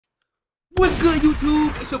What's good,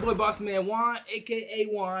 YouTube? It's your boy BossManWann, aka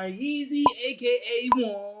Wann Yeezy, aka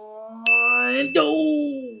Wann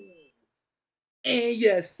Do. And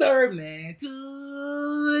yes, sir, man.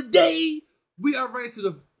 Today we are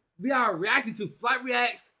reacting to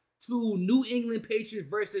FlightReacts to New England Patriots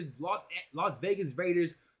versus Las Vegas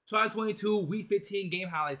Raiders 2022 Week 15 game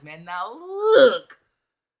highlights, man. Now look.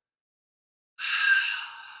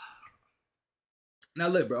 Now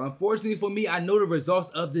look, bro, unfortunately for me, I know the results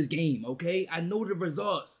of this game, okay? I know the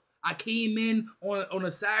results. I came in on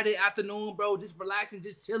a Saturday afternoon, bro, just relaxing,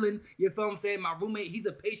 just chilling. You feel what I'm saying? My roommate, he's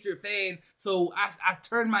a Patriot fan, so I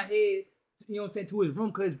turned my head, you know what I'm saying, to his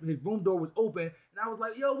room because his room door was open. And I was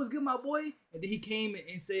like, yo, what's good, my boy? And then he came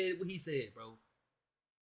and said what he said, bro.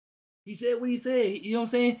 He said what he said. You know what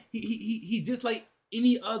I'm saying? He's just like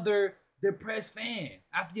any other depressed fan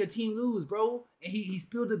after your team lose, bro. And he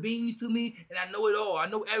spilled the beans to me, and I know it all. I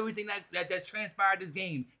know everything that's transpired this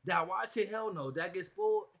game. Did I watch it? Hell no. Did I get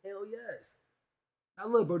spoiled? Hell yes. Now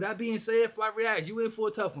look, bro, that being said, FlightReacts, you in for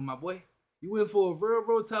a tough one, my boy. You in for a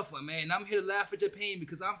real tough one, man. And I'm here to laugh at your pain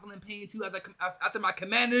because I'm feeling pain too after my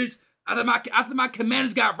commanders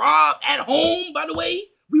got robbed at home, by the way.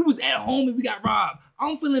 We was at home and we got robbed.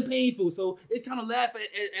 I'm feeling painful, so it's time to laugh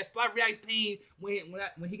at FlightReacts' pain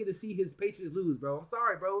when he get to see his Patriots lose, bro. I'm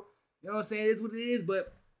sorry, bro. You know what I'm saying? It's what it is,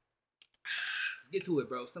 but let's get to it,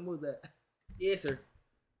 bro. Simple as that. Yes, sir.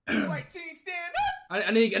 White team, stand up.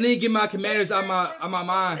 I need to get my commanders out my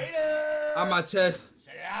mind, out my chest.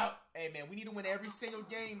 Check it out. Hey man, we need to win every single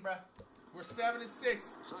game, bro. We're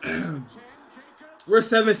 7-6. We're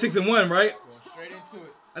 7-6-1, right? Going straight into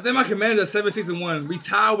it. I think my commanders are 7-6-1. We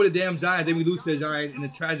tied with the damn Giants, then we lose to the Giants in a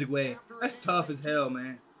tragic way. That's tough as hell,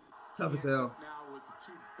 man. Tough as hell.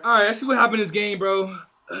 All right, let's see what happened in this game, bro.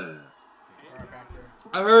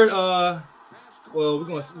 I heard, well, we're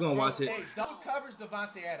gonna watch it. Hey, double covers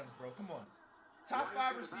Davante Adams, bro. Come on. Top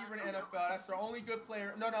 5 receiver in the NFL. That's their only good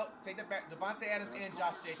player. No, take that back. Davante Adams and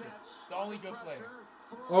Josh Jacobs. The only good player.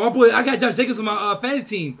 Oh, my boy, I got Josh Jacobs on my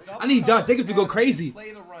fantasy team. I need Josh Jacobs to go crazy.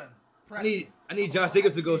 Play the run. I need Josh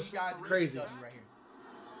Jacobs to go crazy. Right here.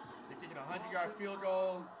 They're kicking a 100-yard field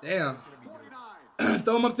goal. Damn.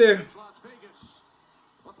 Throw him up there. A 3-0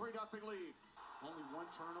 lead. Only one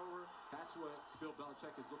turnover. That's what Bill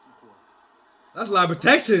Belichick is looking for. That's a lot of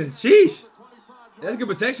protection. Sheesh. That's good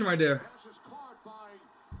protection right there.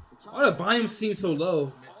 Why the volume seems so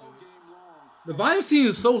low? The volume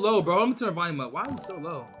seems so low, bro. Let me turn the volume up. Why is it so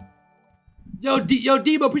low? Yo,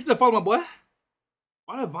 Debo, appreciate the follow, my boy.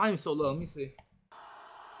 Why the volume so low? Let me see. Is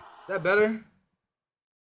that better? I'm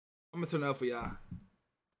gonna turn it up for y'all.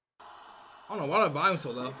 I don't know why the volume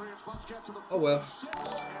so low. Oh well.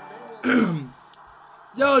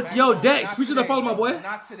 yo, Dex, appreciate the follow, my boy.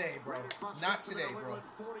 Not today, bro. Not today, bro.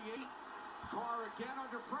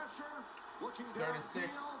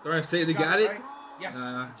 36. 36, they got it? Right? Yes.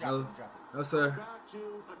 No, sir.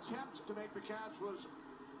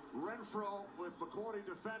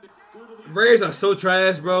 Raiders are so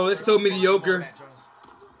trash, bro. It's so mediocre.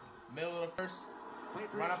 Middle of the first.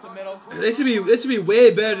 Run up the middle. They should be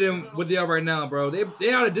way better than what they are right now, bro.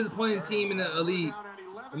 They are a disappointing team in the league.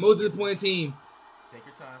 The most disappointing team. Take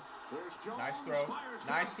your time. Nice throw.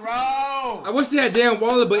 Nice throw. I wish they had Darren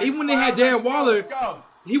Waller, but even when they had Darren Waller,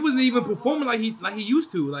 he wasn't even performing like he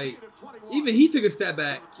used to. Like even he took a step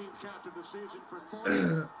back.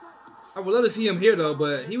 I would love to see him here though,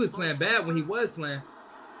 but he was playing bad when he was playing.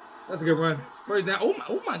 That's a good run. First down.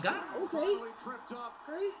 Oh my God. Okay.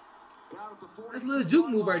 That's a little juke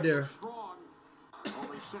move right there. Still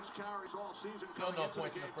no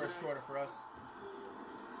points in the first quarter for us.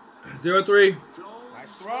 0-3.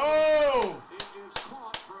 Nice throw.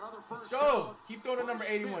 Let's go. Keep throwing to number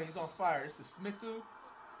 81. He's on fire. This is Smith, dude.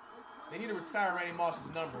 They need to retire Randy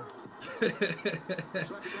Moss's number.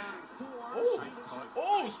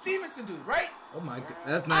 Oh, Stevenson, dude, right? Oh my God,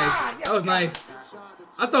 that's nice. Yes, that was nice.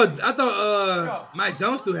 I thought Mike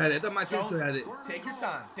Jones still had it. I thought Mike Jones still had it. Take your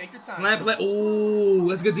time. Take your time. Slam play. Ooh,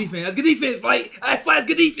 that's good defense. That's good defense, Flight. That's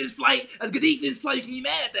good defense, Flight. That's good defense, Flight. You can't get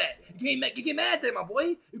mad at that. You can't get mad at that, my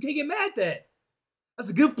boy. You can't get mad at that. That's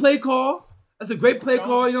a good play call. That's a great play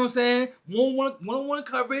call. You know what I'm saying? One-on-one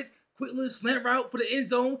coverage. Quick little slant route for the end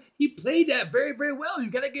zone. He played that very well. You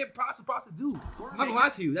gotta get props to do. I'm not gonna lie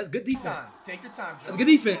to you. That's good defense. Take your time, Joe. That's good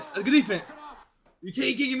defense. That's good defense. You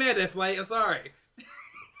can't get mad at that, Flight. I'm sorry.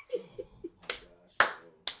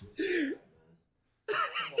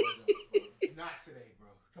 Not today, bro.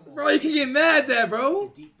 Come on. Bro, you can't get mad at that, bro.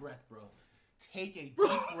 Take a deep breath, bro. Take a deep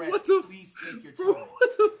breath. Please take your time.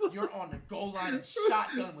 What the fuck? You're on the goal line and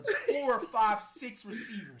shotgun with 4, 5, 6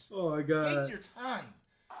 receivers. Oh my God. Take your time.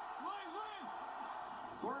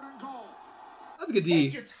 3rd and goal. That's a good D.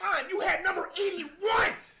 Take your time. You had number 81.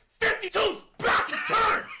 52's block his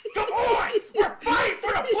turn. Come on. We're fighting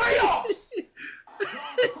for the playoffs.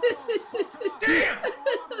 Damn.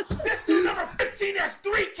 This dude number 15 has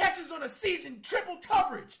 3 catches on a season, triple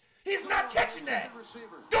coverage. He's not catching that.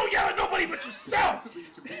 Don't yell at nobody but yourself.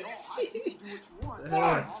 Come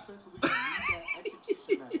on.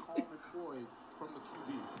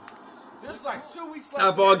 There's like 2 weeks left.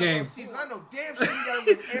 Top ball game. Season. I know damn sure you gotta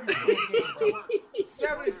win every game, bro.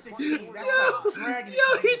 7-16. That's like dragging.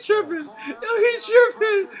 Yo, he's tripping. Yo, he's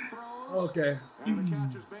tripping. Okay.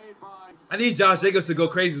 I need Josh Jacobs to go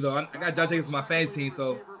crazy though. I got Josh Jacobs on my fans team,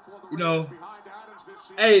 so you know.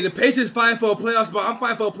 Hey, the Patriots fighting for a playoff spot. I'm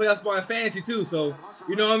fighting for a playoff spot in fantasy too, so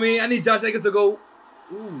you know what I mean. I need Josh Jacobs to go.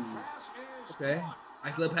 Ooh. Okay.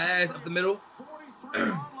 Nice little pass up the middle.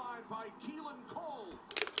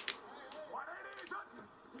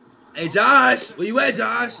 Hey Josh, where you at,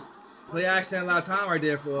 Josh? Play action, a lot of time right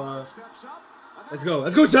there for. Let's go,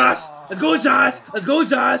 Josh. Let's go, Josh. Let's go,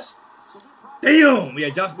 Josh. Damn, yeah,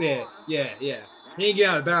 Josh, yeah. He ain't get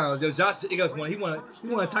out of bounds. Yo, Josh Jacobs he want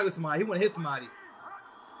to tackle somebody. He want to hit somebody.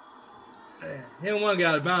 He don't want to get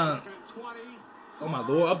out of bounds. Oh my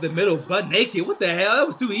lord, up the middle, butt naked. What the hell? That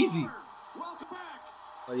was too easy.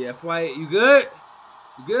 Oh yeah, Flight, you good?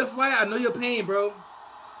 You good, Flight? I know your pain, bro.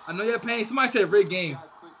 I know your pain. Somebody said rig game.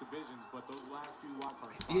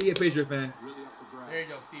 He a Patriot fan. There you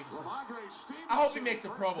go, Stevenson. I hope he makes a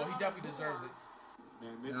Pro Bowl. He definitely deserves it.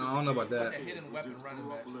 No, I don't know about that. Like a hidden weapon running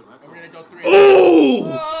back. We're gonna go 3. Oh!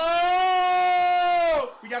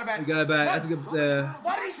 We got it back. We got it back. That's a good.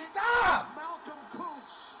 Why did he stop?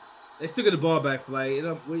 They still get the ball back, Flight. You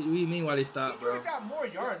know, what do you mean why they stopped, He bro? could have got more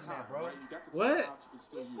yards than that, bro. What?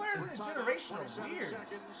 These players are generational weird.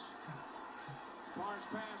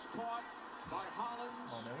 Oh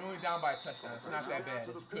man, we went down by a touchdown. It's not that bad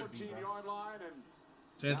as it could be, bro.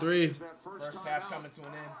 10-3. First half coming to an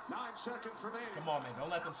end. Come on, man. Don't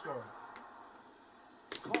let them score.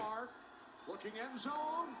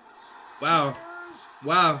 Wow.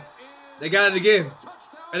 They got it again.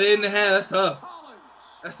 At the end of the half, that's tough.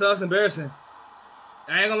 That's tough. It's embarrassing.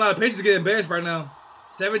 I ain't gonna lie, the Patriots get embarrassed right now.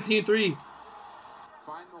 17-3.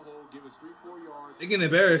 They getting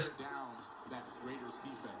embarrassed.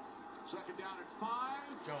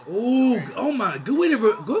 Ooh, oh my, good way to, you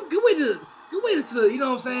know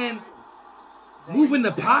what I'm saying? Move in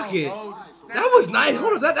the pocket. That was nice.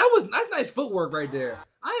 Hold on, that's nice footwork right there.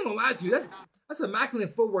 I ain't gonna lie to you. That's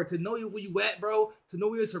immaculate footwork to know where you at, bro. To know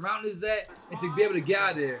where your surroundings is at, and to be able to get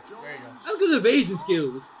out of there. There you go. That's good evasion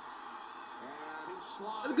skills.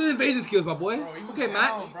 That's good evasion skills, my boy. Bro, Okay, down,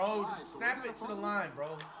 Matt. bro, just snap it to the line,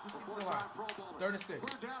 bro. Just get to the line. 3rd and 6.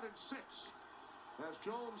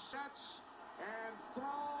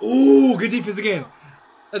 Ooh, good defense again.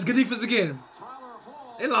 That's good defense again.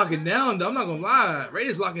 They locking down, though. I'm not gonna lie.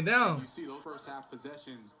 Raiders locking down. You see those first half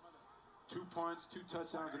possessions, 2 punts, 2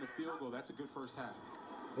 touchdowns, and a field goal. That's a good first half.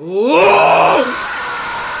 Ooh!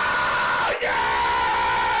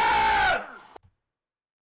 Yeah!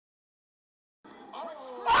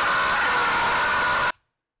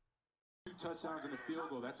 Touchdowns and a field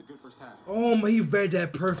goal. That's a good first half. Oh my, he read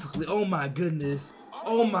that perfectly. Oh my goodness.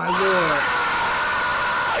 Oh my lord.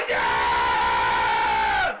 Oh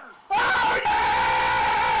yeah! Oh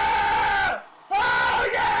yeah! Oh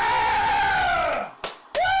yeah!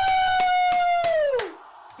 Woo!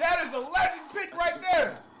 That is a legend pick right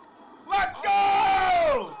there. Let's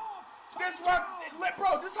go! This one,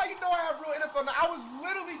 bro. This is how you know I have real NFL. Now, I was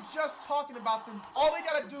literally just talking about them. All they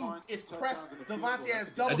gotta do is press Devontae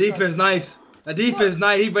as double. That defense nice. That defense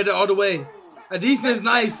nice. He read it all the way. That defense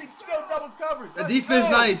nice. Still double coverage. That defense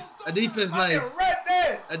nice. That defense nice.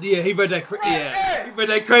 Yeah, he read that crazy. Yeah, he read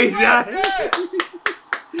that crazy.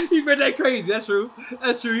 He read that crazy. That's true.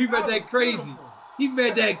 That's true. He read that crazy. He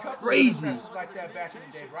read that crazy. Like that back in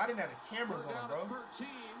the day, bro. I didn't have the cameras on, bro.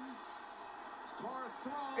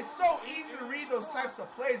 It's so easy to read those types of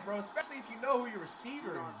plays, bro, especially if you know who your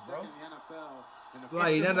receiver is, bro.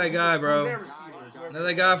 Flight, not that guy, bro. Not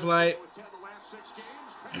that guy, Flight.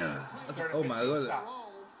 Oh my lord.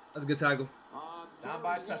 That's a good tackle. Down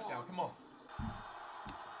by a touchdown. Come on.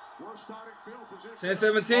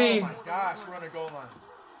 10-17. Oh my gosh, we're on the goal line.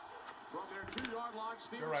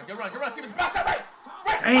 Good run. Stevens, bounce that right.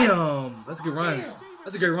 Damn. That's a good run.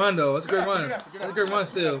 That's a great run, though. That's a great run. That's a great run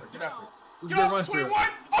still. That's a good run still.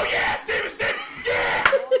 Oh yeah, Stevenson! Yeah!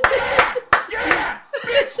 Yeah!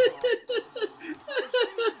 Bitch!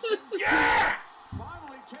 Yeah!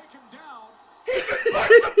 Finally taken down. He just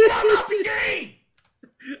punched the ball out the game!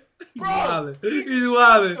 He's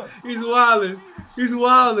wildin'. He's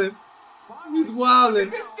wildin'.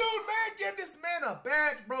 This dude, man, give this man Stevenson a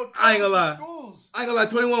badge, bro. I ain't gonna lie. Schools. I ain't gonna lie.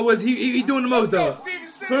 21 was he doing the most though.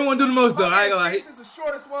 Stevenson. 21 doing the most though. I ain't gonna lie. Stevenson's the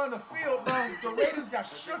shortest one on the field, bro. The Raiders got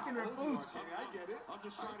shook in their boots. I get it. I'm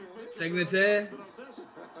just trying to fix 2nd and 10.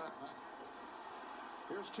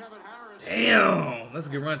 Here's Kevin Harris. Damn, that's a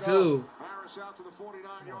good run too. Harris out to the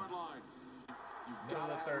 49-yard line. Middle of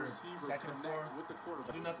the third, 2nd and 4.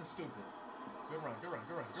 Do nothing stupid. Good run, good run,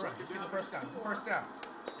 good run, good run. You see the first down. The first down.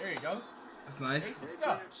 There you go. That's nice. Basic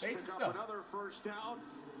stuff. Basic stuff. Another first down.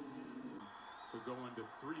 So go into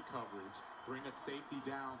 3 coverage. Bring a safety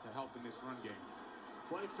down to help in this run game.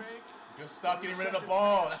 Play fake. Good stuff. Getting rid of the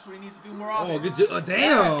ball. That's what he needs to do more often. Oh, good job.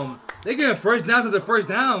 Damn. Yes. They getting first downs to the first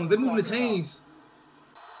downs. They're moving the chains.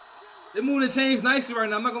 They're moving the chains nicely right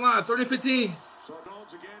now. I'm not gonna lie. 30-15. So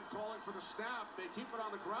Dogs again calling for the snap. They keep it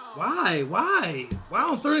on the ground. Why? Why? Why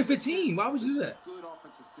on 30-15? Why would you do that? Good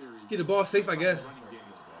offensive series. Get the ball safe, I guess.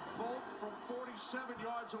 Folk from 47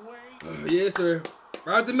 yards away. Yes, sir.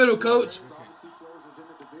 Right up the middle, coach.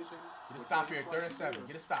 Get a stop here. 3rd and 7.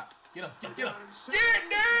 Get a stop. Get him. Get him. Get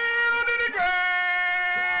down to the ground.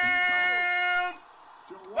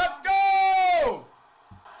 Let's go.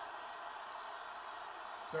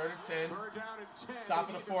 3rd and 10. Top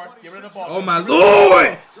of the 4th. Get rid of the ball. Oh, my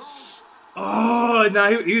Lord. Oh, nah,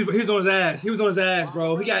 he was on his ass. He was on his ass,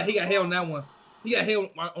 bro. He got hit on that one. He got hit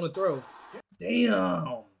on the throw.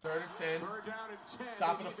 Damn. 3rd and 10.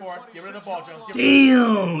 Top of the 4th. Get rid of the ball, Jones.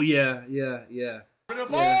 Damn. Yeah. Get rid of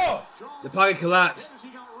the ball. The pocket collapsed.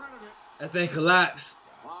 That thing collapsed.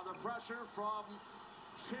 On the pressure from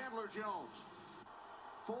Chandler Jones.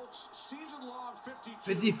 Folks, season long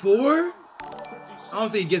 54? I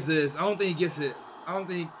don't think he gets this. I don't think he gets it. I don't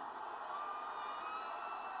think.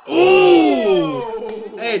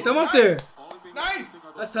 Ooh! Hey, throw him up there. Nice.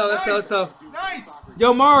 That's tough. That's tough. Nice.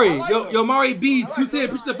 Yo, Mari. Yo, Mari B. 210.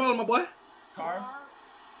 Pitch the follow, my boy. Carr.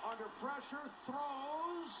 Under pressure,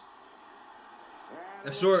 throws.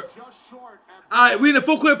 That's short. Just short. All right, we in the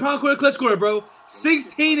full quarter, pound quarter, clutch quarter, bro.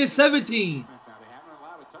 16-17. Now they haven't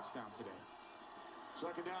allowed a touchdown today.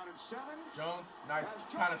 2nd down and 7. Jones, nice.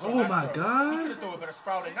 Kind of Oh my God. He could have thrown a better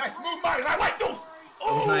sprouting. Nice move, Mike. I like those.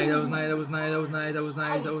 That was nice.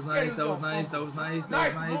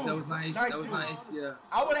 Yeah.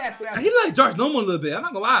 I would have had fast. He look like Josh Norman a little bit. I'm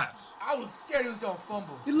not gonna lie. I was scared he was gonna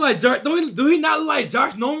fumble. He look like Josh. Do he not look like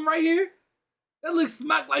Josh Norman right here? That looks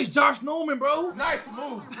smack like Josh Norman, bro. Nice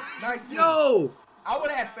move. Nice move. Yo. I would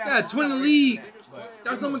have had fast. Got a 20 in the lead.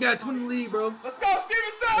 Josh Norman got a 20 in the lead, bro. Let's go,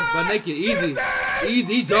 Stevenson. That's butt naked. Easy.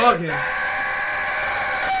 Easy jogging.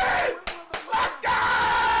 Let's go!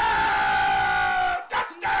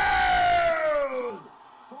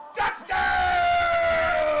 Touchdown!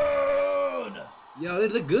 Yo, they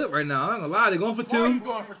look good right now. I'm not gonna lie. They're going for 2. Why are you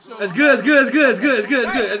going for 2? That's good. That's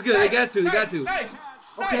good. They got to. Nice.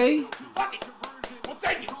 Okay. Fuck it. We'll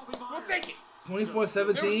take it.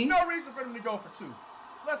 24-17. There was no reason for them to go for 2.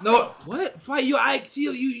 Let's No, go. what? Fight your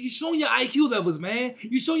IQ. You showing your IQ levels, man.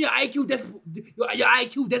 You showing your IQ your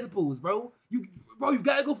IQ decibels, bro. You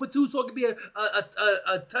gotta go for 2 so it can be a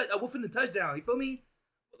within the touchdown. You feel me?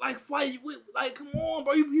 Like fight, like come on,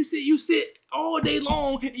 bro. You sit all day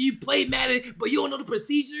long and you play Madden, but you don't know the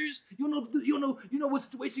procedures. You don't know what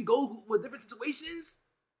situation goes with different situations.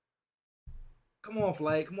 Come on,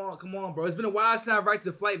 Flight. Come on, bro. It's been a while since I write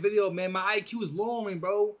the Flight video, man. My IQ is lowering,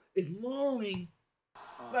 bro. It's lowering.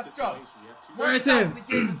 Let's go. Where is him? The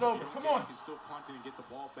game is over. Come on. You can still punt it and get the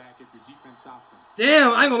ball back if your defense stops him.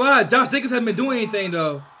 Damn, I ain't gonna lie. Josh Jacobs hasn't been doing anything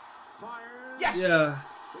though. Yes. Yeah.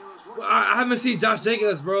 Well, I haven't seen Josh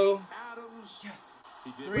Jacobs, bro. Adams. Yes.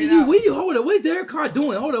 Where you hold it? What's Derek Carr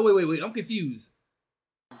doing? Hold on, wait. I'm confused.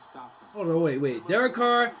 Hold on, wait. Derek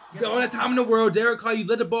Carr, you got all that time in the world. Derek Carr, you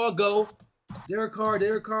let the ball go. Derek Carr.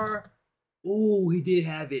 Ooh, he did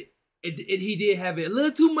have it. He did have it. A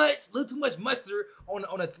little too much mustard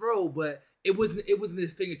on a throw, but it wasn't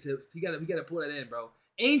his fingertips. We gotta pull that in, bro.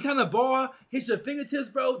 Anytime the ball hits your fingertips,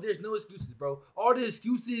 bro, there's no excuses, bro. All the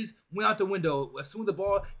excuses went out the window as soon as the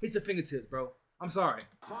ball hits your fingertips, bro. I'm sorry.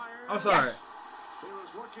 Yes. I'm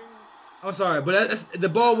sorry, but that's, the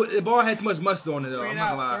ball had too much mustard on it, though. I'm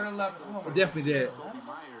not gonna lie. Oh, It definitely did.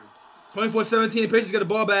 24-17, Patriots got the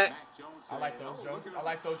ball back. I like those Jones.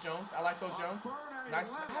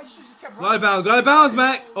 Nice. I should just kept Go out of bounds,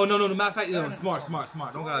 Mac. Oh, no. Matter of fact, smart.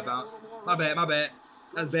 Don't go out of bounds. My bad.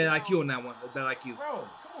 That's bad IQ on that one. That's bad IQ. Bro,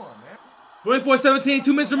 come on, man. 24-17,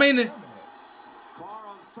 2 minutes remaining.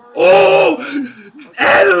 Oh!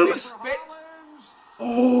 Adams!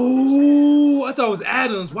 Oh, I thought it was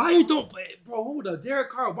Adams. Why you don't play? Bro, hold up. Derek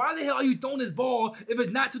Carr, why the hell are you throwing this ball if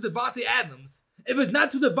it's not to Devontae Adams? If it's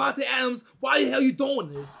not to Devontae Adams, why the hell are you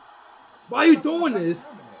throwing this? Why are you doing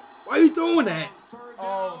this? Why you doing that?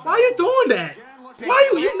 Oh, Why you doing that? Why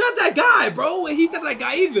you not that guy, bro? And he's not that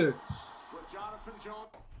guy either.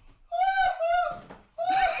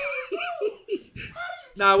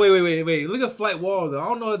 Nah, wait. Look at Flight Wall though. I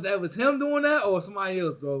don't know if that was him doing that or somebody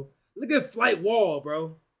else, bro. Look at Flight Wall,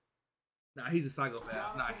 bro. Nah, he's a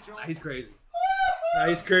psychopath. Nah, he's crazy. Nah,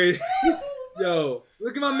 he's crazy. Yo,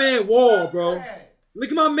 look at my man Wall, bro. Look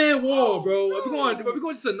at my man Wall, bro. If we're going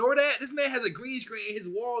to just ignore that, this man has a green screen. His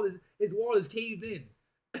wall is caved in.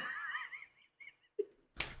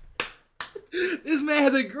 This man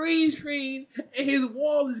has a green screen and his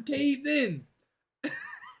wall is caved in.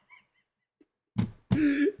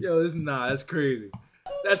 Yo, that's crazy.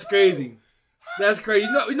 That's crazy. That's crazy.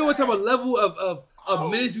 You know what type of level of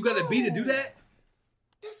minutes you gotta be to do that?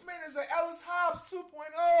 This man is an Ellis Hobbs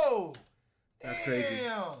 2.0. That's crazy.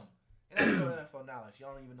 Damn. And that's no NFL knowledge.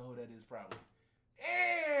 Y'all don't even know who that is, probably.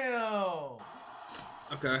 Damn.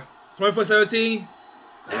 Okay. 24-17.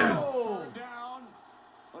 Oh.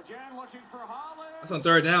 That's on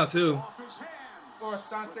third down too. Or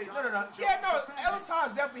Asante. No. Yeah, no. Ellis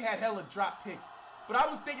Hobbs definitely had hella drop picks. But I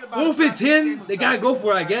was thinking about 4th and 10. They gotta go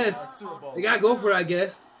for it, I guess. They gotta go for it, I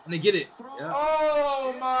guess, and they get it. Yeah.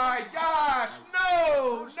 Oh my gosh!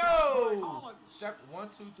 No! 1,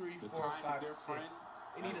 2, 3, 4, 5, 6.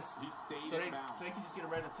 They need a so they can just get a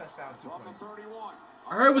random touchdown 2 points.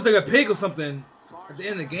 I heard it was like a pick or something at the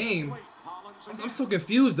end of the game. I'm so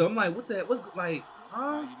confused though. I'm like, what the heck? What's like?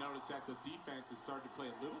 Huh?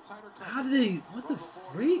 How did they? What the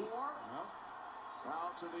freak?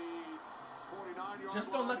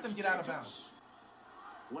 Just don't let them get out of bounds.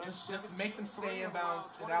 Just make them stay in bounds,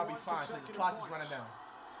 and that'll be fine because the clock is running down.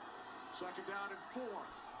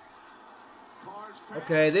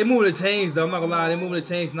 Okay, they moving the chains though. I'm not gonna lie, they moving the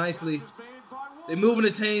chains nicely. They moving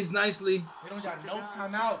the chains nicely. They don't got no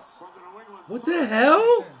timeouts. What the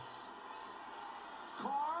hell?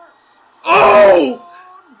 Oh!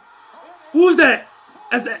 Who's that?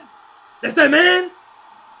 That's that man?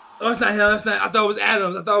 Oh, it's not him. That's not. I thought it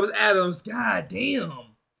was Adams. God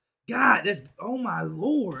damn. God, that's. Oh my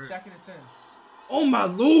lord. 2nd and 10. Oh my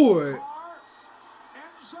lord.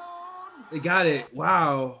 They got it.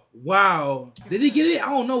 Wow. Did he get it? I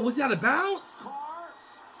don't know. Was he out of bounds?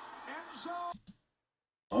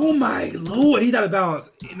 Oh my lord. He's out of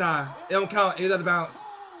bounds. Nah, it don't count. He's out of bounds.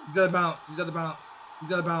 He's out of bounds in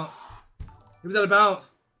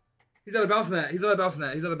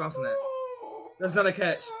that. That's not a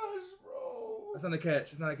catch. That's not a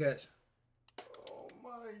catch. Oh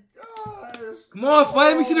my gosh. Come on, fight.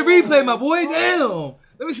 Let me see the replay, my boy. Damn.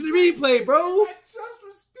 Let me see the replay, bro. I just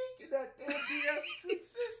was speaking that damn BS to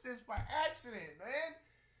existence by accident, man.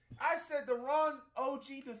 I said the wrong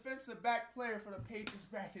OG defensive back player for the Patriots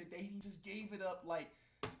back in the day. He just gave it up like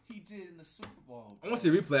he did in the Super Bowl. I want to see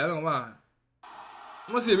the replay. I don't lie.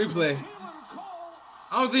 I want to see the replay.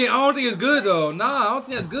 I don't think it's good though. Nah, I don't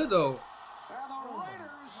think that's good though.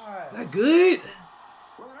 That good?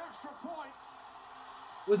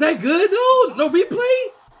 Was that good though? No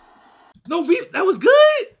replay? That was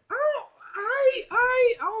good? Alright.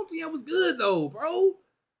 I don't think that was good though, bro.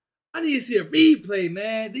 I need to see a replay,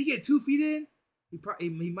 man. Did he get 2 feet in?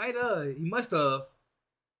 He must have.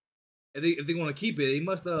 If they want to keep it, he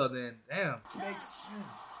must have then. Damn. Makes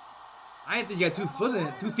sense. I didn't think he got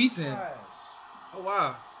 2 feet in. Oh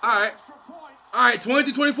wow. Alright,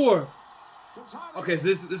 20-24. Okay, so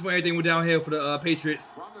this is when everything went downhill for the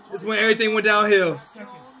Patriots. This is when everything went downhill. This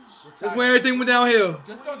is when everything went downhill.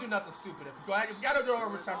 Just don't do nothing stupid. If you gotta go to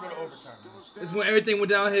overtime, go to overtime. This is when everything went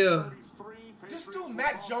downhill. This dude,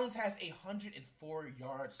 Matt Jones, has 104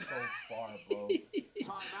 yards so far, bro.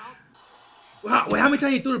 Wow, wait, how many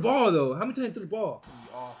times he threw the ball though? How many times he threw the ball?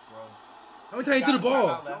 Off, bro. How many times he threw the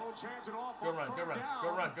ball? Go run.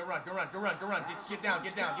 Just get down.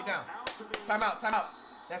 Timeout.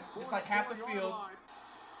 That's just like half the field.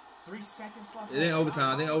 3 seconds left. It ain't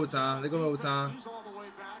overtime. They're going to overtime.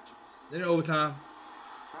 They're in overtime.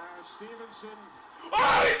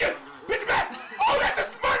 Oh, he's back. Oh, that's a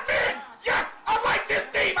smart man. Yes, I like this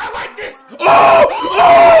team. I like this. Oh!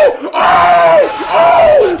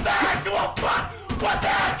 What the actual fuck? What the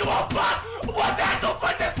actual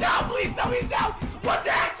fuck? That's down. Please tell me he's down. What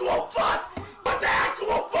the actual fuck?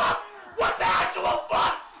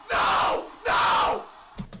 No.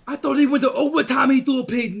 I thought he went to overtime. He threw a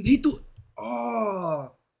pick.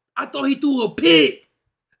 I thought he threw a pick.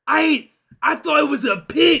 I thought it was a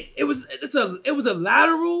pick. It was a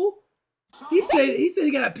lateral. He said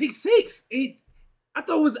he got a pick 6. I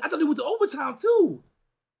thought he went to overtime too.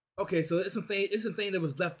 Okay, so it's something that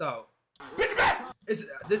was left out. Bitch,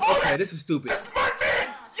 This is stupid. Smart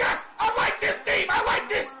man. Yes, I like this team.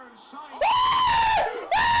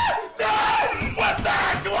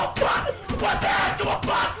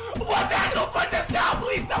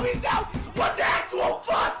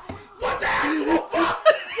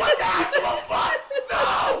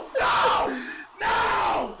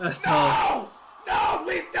 That's tough. No,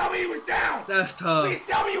 please tell me he was down. That's tough. Please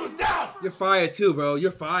tell me he was down. You're fired too, bro.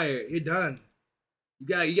 You're fired. You're done. You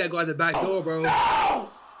gotta go out the back door, bro. No.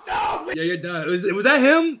 Yeah, you're done. Was that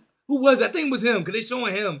him? Who was that? I think it was him, because they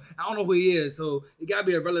showing him. I don't know who he is, so it gotta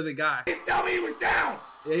be a relevant guy. Please tell me he was down.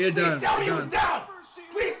 Yeah, you're done. Please tell me he was down.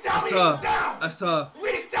 Please tell me he was down. That's tough.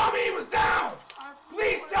 Please tell me he was down.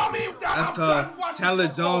 Please tell me he was down. That's tough. Chandler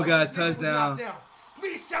Jones got a touchdown.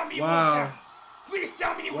 Please tell me he was down. Please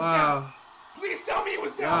tell me he was down. Please tell me he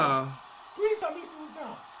was down. Wow. Please tell me he was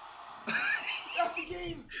down. That's the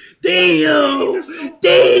game. Damn.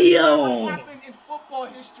 Damn. Happened in football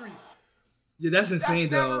history. Yeah, that's insane,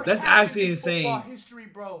 though. That's actually insane. Football history,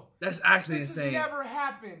 bro. That's actually insane. This has never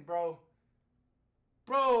happened, bro.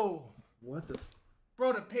 Bro. What the?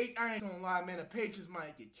 Bro, I ain't gonna lie, man. The Patriots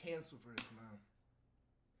might get canceled for this, man.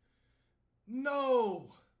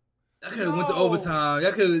 No. That could have went to overtime.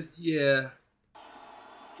 That could have, yeah.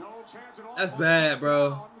 That's bad,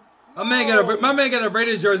 bro. My man got a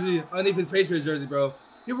Raiders jersey underneath his Patriots jersey, bro.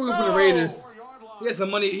 He working for the Raiders. He has some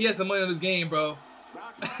money. He has some money on this game, bro.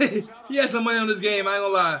 He has some money on this game. I ain't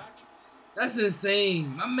gonna lie. That's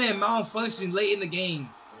insane. My man malfunctioned late in the game.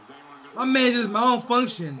 My man just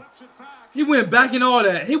malfunctioned. He went back and all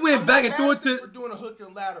that. He went back and threw it to. For doing a hook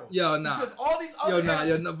and lateral. Yo, nah. Because all these other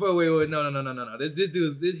Bro, wait, no. This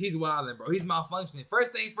dude's he's wilding, bro. He's malfunctioning.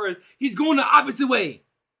 First thing first, he's going the opposite way.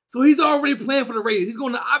 So he's already playing for the Raiders. He's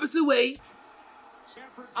going the opposite way.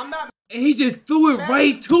 I'm not. And he just threw it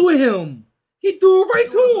right to him. He threw it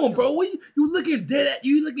right to him, bro. You looking dead at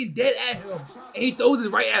him, and he throws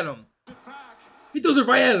it right at him. He throws it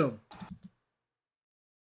right at him.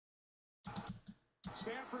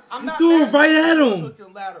 I'm not threw it right at him.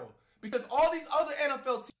 Because all these other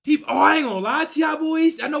NFL teams. I ain't gonna lie to y'all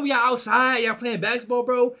boys. I know we are outside, y'all playing basketball,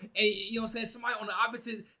 bro. And you know what I'm saying? Somebody on the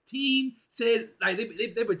opposite team says, like,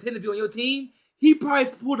 they pretend to be on your team. He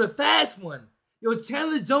probably pulled a fast one. Yo,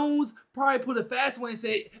 Chandler Jones probably pulled a fast one and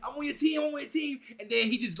said, I'm on your team. And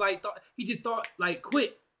then he just thought,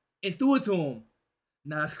 quit and threw it to him.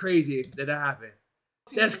 Nah, it's crazy that happened.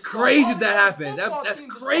 That's crazy that happened. That's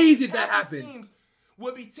crazy that happened.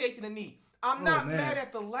 Would be taking a knee. I'm not mad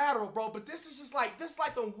at the lateral, bro, but this is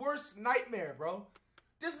the worst nightmare, bro.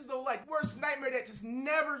 This is the worst nightmare that just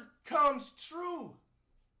never comes true.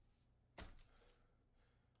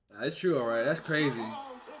 That's true, all right. That's crazy.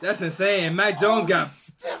 That's insane. Mac Jones got.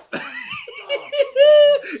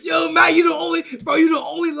 Yo, Mac, you the only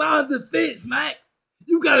line of defense, Mac.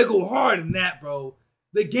 You gotta go hard in that, bro.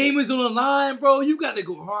 The game is on the line, bro. You gotta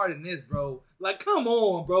go hard in this, bro. Like, come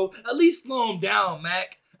on, bro. At least slow him down,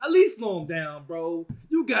 Mac. At least slow him down, bro.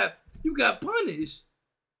 You got punished.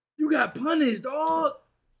 You got punished, dog.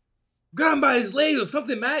 Got him by his leg or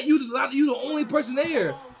something, Mac. You the only person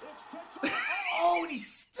there. Oh, and he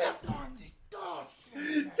stepped on the dog.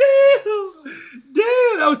 Damn.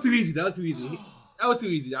 That was too easy. That was too easy.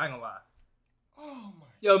 I ain't gonna lie. Oh my.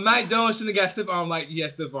 Yo, Mac Jones shouldn't have got stiff arm like he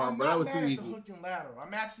had stiff arm, bro. That was too easy. The hook and lateral.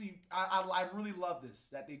 I'm actually, I really love this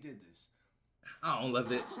that they did this. I don't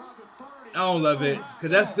love it.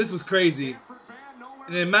 Cause this was crazy.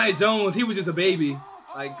 And then Mac Jones, he was just a baby.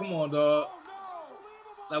 Like, come on, dog.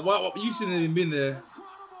 Like, why you shouldn't have even been there.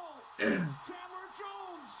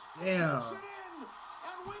 Damn.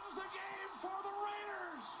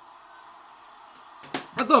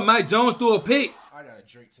 I thought Mac Jones threw a pick. I got a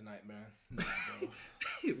drink tonight, man.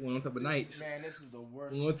 One on top of nights. Man, this is the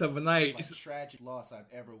worst. One on top of nights. Tragic loss I've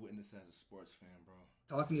ever witnessed as a sports fan, bro.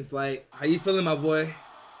 Talk to me, Flight. How you feeling, my boy?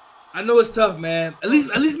 I know it's tough, man. At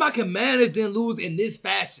least my Commanders didn't lose in this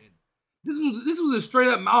fashion. This was a straight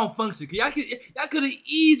up malfunction. Y'all could have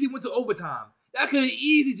easily went to overtime. Y'all could have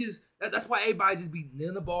easily just. That's why everybody just be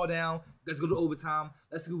nailing the ball down. Let's go to overtime.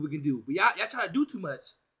 Let's see what we can do. But y'all try to do too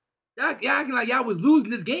much. Y'all acting like y'all was losing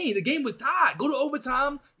this game. The game was tied. Go to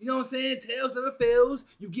overtime. You know what I'm saying? Tails never fails.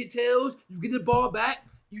 You get tails. You get the ball back.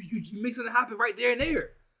 You make something happen right there and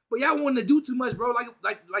there. But y'all wanting to do too much, bro. Like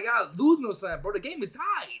y'all losing or something, bro. The game is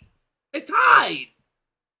tied. It's tied.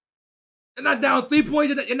 You're not down 3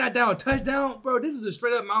 points. You're not down a touchdown, bro. This is a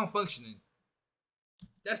straight up malfunctioning.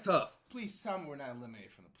 That's tough. Please tell me we're not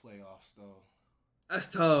eliminated from the playoffs, though. That's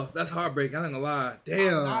tough. That's heartbreaking. I ain't gonna lie.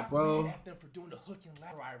 Damn, I'm not bro. mad at them for doing the hook and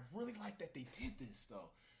lateral. I really like that they did this,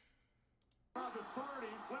 though. The 30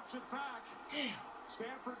 flips it back. Damn.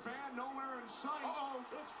 Stanford fan nowhere in sight. Uh-oh.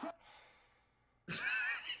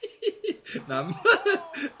 Nah.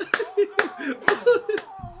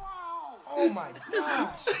 Oh my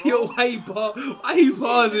gosh. Bro. Yo, why he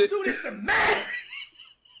pause it? Do this in Madden.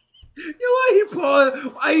 Yo, why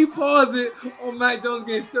he pause it on Mac Jones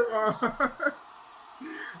game still arm?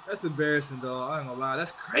 That's embarrassing, dog. I ain't gonna lie.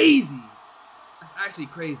 That's crazy. That's actually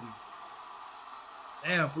crazy.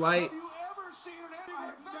 Damn, Flight. Have you ever seen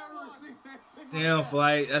I've never seen anything Damn, like that.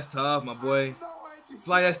 Flight. That's tough, my boy. No idea.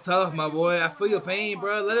 Flight, that's tough, my boy. I feel your pain,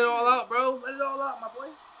 bro. Let it all out, bro. Let it all out, my boy.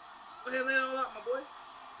 Go ahead and let it all out, my boy.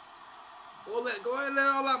 Go ahead and let it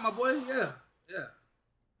all out, my boy. Yeah.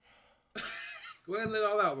 Go ahead and let it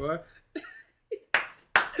all out, bro.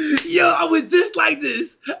 Yo, I was just like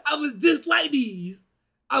this. I was just like these.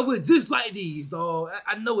 Dog.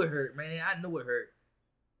 I know it hurt, man. I know it hurt.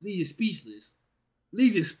 Leave you speechless.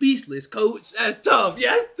 Leave you speechless, coach. That's tough.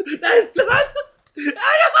 Yes, that's tough.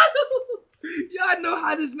 Y'all know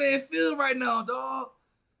how this man feel right now, dog.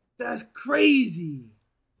 That's crazy.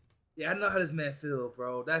 Yeah, I know how this man feel,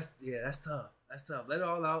 bro. That's tough. That's tough. Let it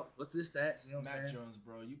all out. What's the stats? You know what I'm saying? Mac Jones,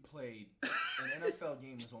 bro, you played an NFL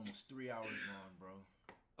game was almost 3 hours long, bro.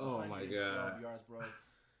 Oh my 112 yards, bro.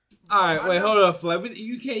 All right, wait, hold up, Fleck.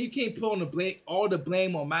 You can't put on all the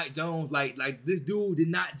blame on Mac Jones. Like this dude did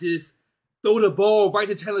not just throw the ball right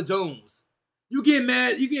to Taylor Jones. You get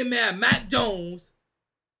mad at Mac Jones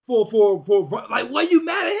for like, what are you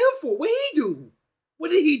mad at him for? What did he do?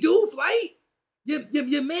 What did he do, Flight?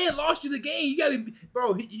 Your man lost you the game. You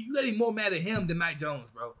gotta be more mad at him than Mac Jones,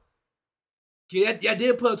 bro. Yeah, I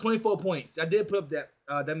did put up 24 points. I did put up that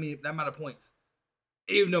amount of points.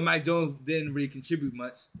 Even though Mac Jones didn't really contribute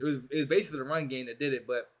much. It was basically the run game that did it,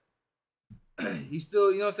 but he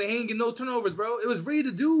still, you know what I'm saying, he ain't get no turnovers, bro. It was really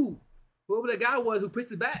the dude, whoever that guy was who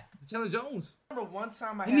pitched it back to Taylor Jones. I remember one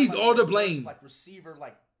time He needs all the blame. Like receiver,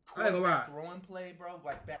 like I ain't gonna lie. throwing play, bro.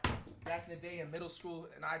 Like back in the day in middle school,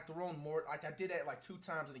 and I thrown more. Like I did that like 2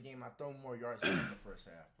 times in the game. I thrown more yards in the first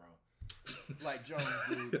half, bro. Like Jones,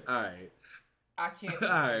 dude. All right. I can't. All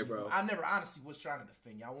right, bro. I never honestly was trying to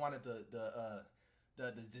defend you. I wanted the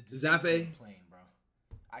Zappe playing, bro.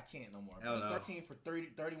 I can't no more. Hell Bro. no. 13 for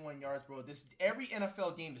 31 yards, bro. Every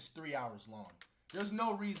NFL game is 3 hours long. There's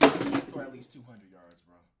no reason you can't throw at least 200 yards,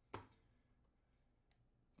 bro.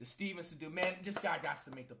 The Stevenson dude, man, this guy got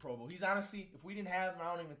to make the Pro Bowl. He's honestly, if we didn't have him,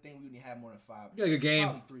 I don't even think we would have more than 5. You got a good game.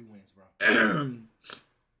 Probably 3 wins, bro.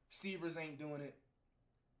 Receivers ain't doing it.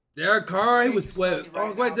 Derek Carr, he was Patriots what? right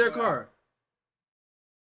Oh, wait, now, Derek bro. Carr.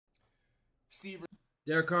 Receivers.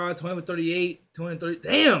 Derek Carr, 20 for 38, 20 30.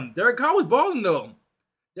 Damn, Derek Carr was balling though.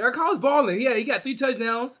 Derek Carr was balling. Yeah, he got 3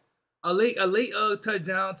 touchdowns. A late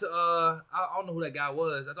touchdown to I don't know who that guy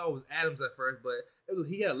was. I thought it was Adams at first, but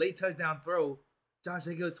he had a late touchdown throw. Josh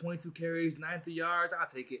Jacobs 22 carries, 93 yards. I'll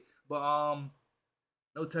take it. But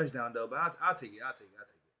no touchdown though. But I'll take it.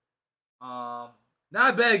 Not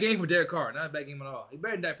a bad game for Derek Carr. Not a bad game at all. He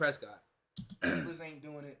better than Dak Prescott. Receivers ain't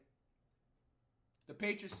doing it. The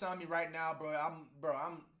Patriots saw me right now, bro.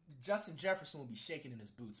 I'm Justin Jefferson will be shaking in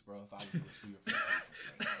his boots, bro, if I was a receiver for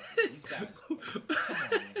the Patriots. These guys, bro, come on,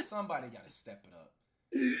 man. Somebody got to step it up.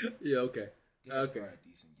 Yeah, okay. Derek Okay. Carr,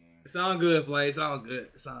 decent game. Sound good, Flay. Sound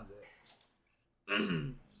good. Oh my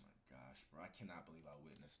gosh, bro. I cannot believe I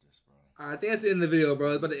witnessed this, bro. All right, I think that's the end of the video, bro.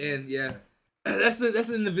 It's about to end. Yeah, that's the end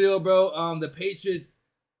of the video, bro. The Patriots,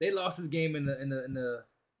 they lost this game in the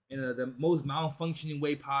most malfunctioning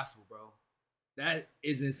way possible, bro. That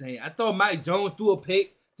is insane. I thought Mike Jones threw a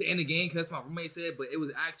pick to end the game because my roommate said, but it was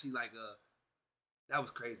actually like that was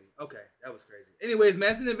crazy. Okay, that was crazy. Anyways, man,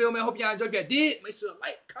 that's the end of the video, man. Hope y'all enjoyed. If y'all did, make sure to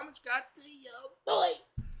like, comment, subscribe to your boy.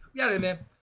 We got it, man.